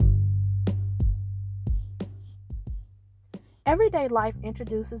Everyday life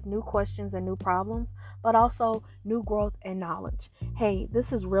introduces new questions and new problems, but also new growth and knowledge. Hey,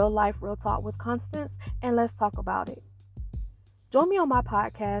 this is Real Life, Real Talk with Constance, and let's talk about it. Join me on my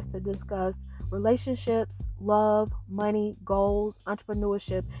podcast to discuss relationships, love, money, goals,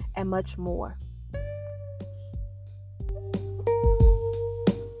 entrepreneurship, and much more.